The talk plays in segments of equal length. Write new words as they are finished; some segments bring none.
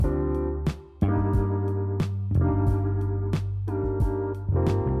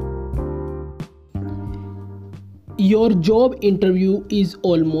Your job interview is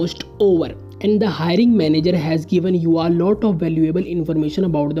almost over and the hiring manager has given you a lot of valuable information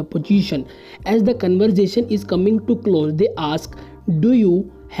about the position. As the conversation is coming to close, they ask, "Do you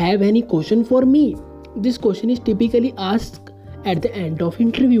have any question for me?" This question is typically asked at the end of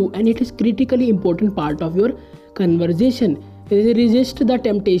interview and it is critically important part of your conversation. Resist the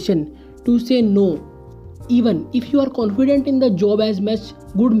temptation to say no even if you are confident in the job as much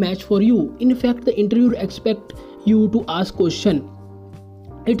good match for you. In fact, the interviewer expect you to ask question.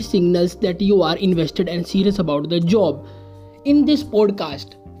 It signals that you are invested and serious about the job. In this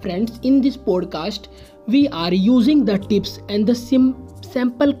podcast, friends, we are using the tips and the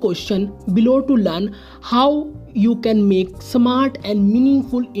sample question below to learn how you can make smart and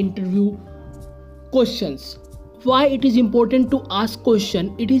meaningful interview questions. Why it is important to ask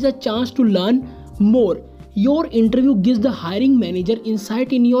question? It is a chance to learn more. Your interview gives the hiring manager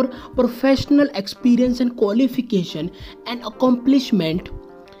insight in your professional experience and qualification and accomplishment,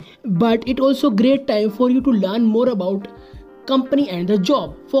 but it also great time for you to learn more about company and the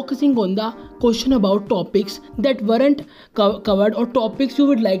job, focusing on the question about topics that weren't covered or topics you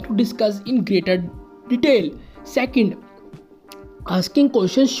would like to discuss in greater detail. Second, asking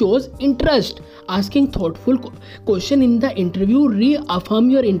questions shows interest. Asking thoughtful question in the interview reaffirm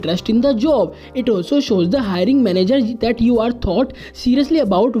your interest in the job. It also shows the hiring manager that you are thought seriously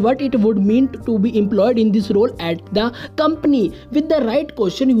about what it would mean to be employed in this role at the company. With the right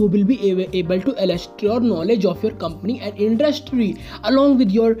question, you will be able to illustrate your knowledge of your company and industry along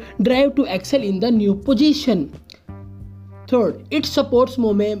with your drive to excel in the new position. Third, it supports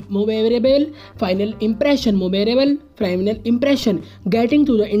memorable final impression. Getting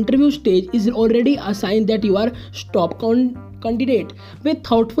to the interview stage is already a sign that you are top candidate. With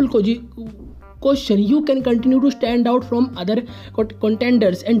thoughtful question, you can continue to stand out from other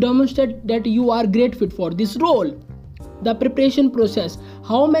contenders and demonstrate that you are great fit for this role. The preparation process.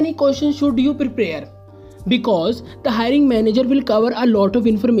 How many questions should you prepare? Because the hiring manager will cover a lot of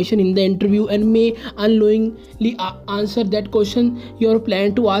information in the interview and may unknowingly answer that question you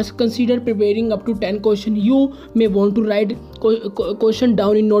plan to ask. Consider preparing up to 10 questions. You may want to write question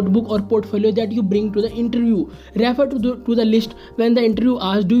down in notebook or portfolio that you bring to the interview. Refer to the list when the interview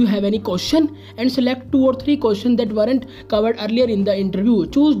asks, "Do you have any question?" and select 2 or 3 questions that weren't covered earlier in the interview.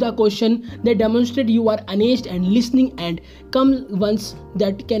 Choose the question that demonstrate you are honest and listening and come ones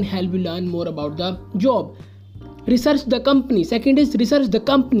that can help you learn more about the job. Research the company. Second is research the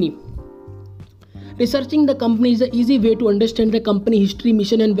company. Researching the company is an easy way to understand the company history,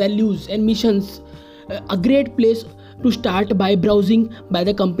 mission and values and missions. A great place to start by browsing by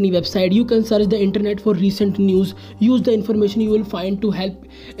the company website. You can search the internet for recent news. Use the information you will find to help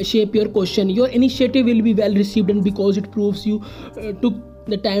shape your question. Your initiative will be well received and because it proves you took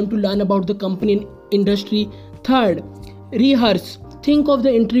the time to learn about the company and industry. Third, rehearse. Think of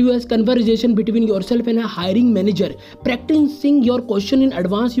the interview as conversation between yourself and a hiring manager. Practicing your question in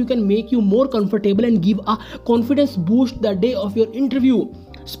advance you can make you more comfortable and give a confidence boost the day of your interview.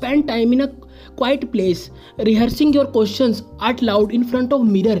 Spend time in a quiet place, rehearsing your questions out loud in front of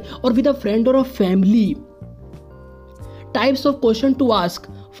mirror or with a friend or a family. Types of question to ask.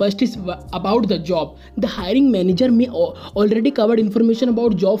 First is about the job. The hiring manager may already covered information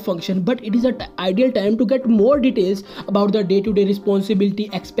about job function, but it is an ideal time to get more details about the day-to-day responsibility,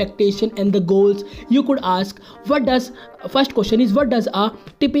 expectation and the goals. You could ask, first question is, what does a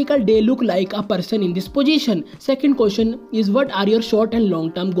typical day look like a person in this position? Second question is, what are your short and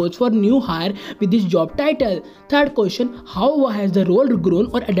long-term goals for new hire with this job title? Third question, how has the role grown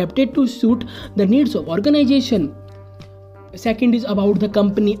or adapted to suit the needs of organization? Second is about the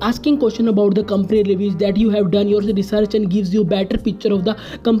company. Asking question about the company reveals that you have done your research and gives you better picture of the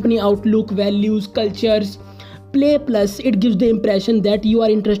company outlook, values, cultures. Play plus, it gives the impression that you are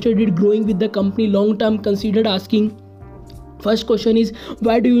interested in growing with the company long term. Consider asking. First question is,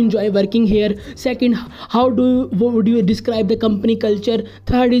 why do you enjoy working here? Second, would you describe the company culture?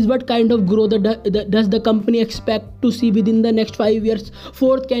 Third is, what kind of growth does the company expect to see within the next 5 years?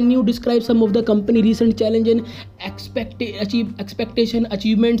 Fourth, can you describe some of the company recent challenge and expectation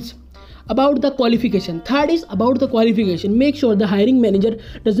achievements? About the qualification. Third is about the qualification. Make sure the hiring manager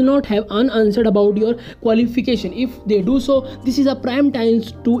does not have unanswered about your qualification. If they do so, this is a prime time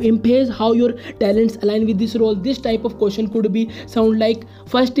to emphasize how your talents align with this role. This type of question could be sound like,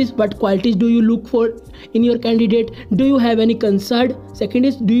 first is, what qualities do you look for in your candidate? Do you have any concern? Second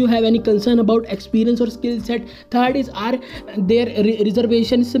is, do you have any concern about experience or skill set? Third is, are there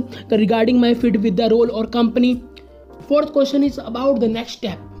reservations regarding my fit with the role or company? Fourth question is about the next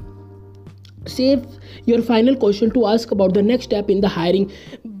step. Save your final question to ask about the next step in the hiring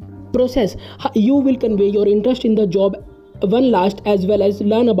process. You will convey your interest in the job one last, as well as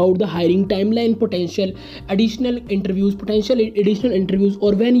learn about the hiring timeline, potential additional interviews,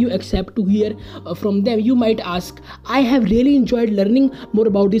 or when you accept to hear from them. You might ask, I have really enjoyed learning more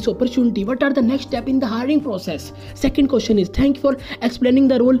about this opportunity. What are the next step in the hiring process? Second question is, thank you for explaining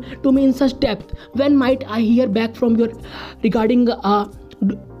the role to me in such depth. When might I hear back from you regarding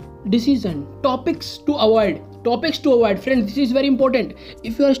decision? Topics to avoid, friends, this is very important.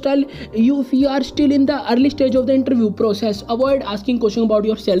 If you are still in the early stage of the interview process, avoid asking questions about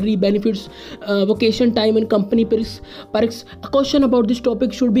your salary, benefits, vacation time, and company perks. A question about this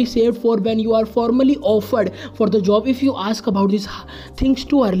topic should be saved for when you are formally offered for the job. If you ask about these things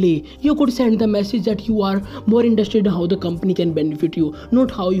too early, you could send the message that you are more interested in how the company can benefit you,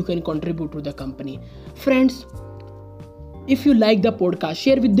 not how you can contribute to the company. Friends, if you like the podcast,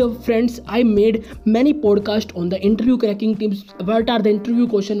 share with your friends. I made many podcasts on the interview cracking tips. What are the interview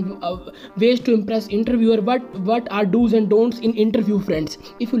question, ways to impress interviewer, what are do's and don'ts in interview, friends.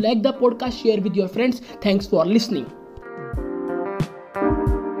 If you like the podcast, share with your friends. Thanks for listening.